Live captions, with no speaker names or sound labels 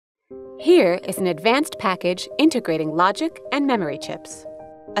Here is an advanced package integrating logic and memory chips.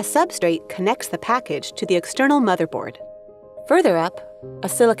 A substrate connects the package to the external motherboard. Further up, a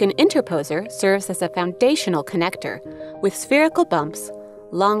silicon interposer serves as a foundational connector with spherical bumps,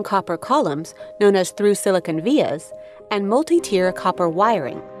 long copper columns known as through-silicon vias, and multi-tier copper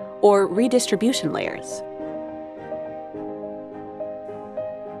wiring, or redistribution layers.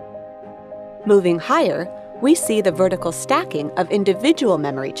 Moving higher, we see the vertical stacking of individual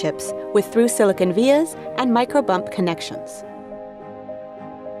memory chips with through-silicon vias and microbump connections.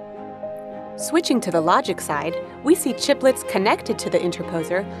 Switching to the logic side, we see chiplets connected to the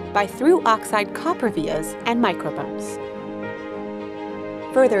interposer by through-oxide copper vias and microbumps.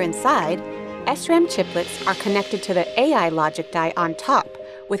 Further inside, SRAM chiplets are connected to the AI logic die on top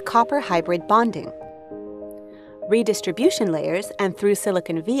with copper hybrid bonding. Redistribution layers and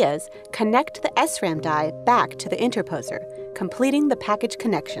through-silicon vias connect the SRAM die back to the interposer, completing the package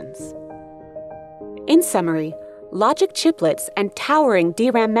connections. In summary, logic chiplets and towering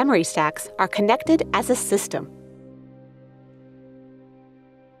DRAM memory stacks are connected as a system.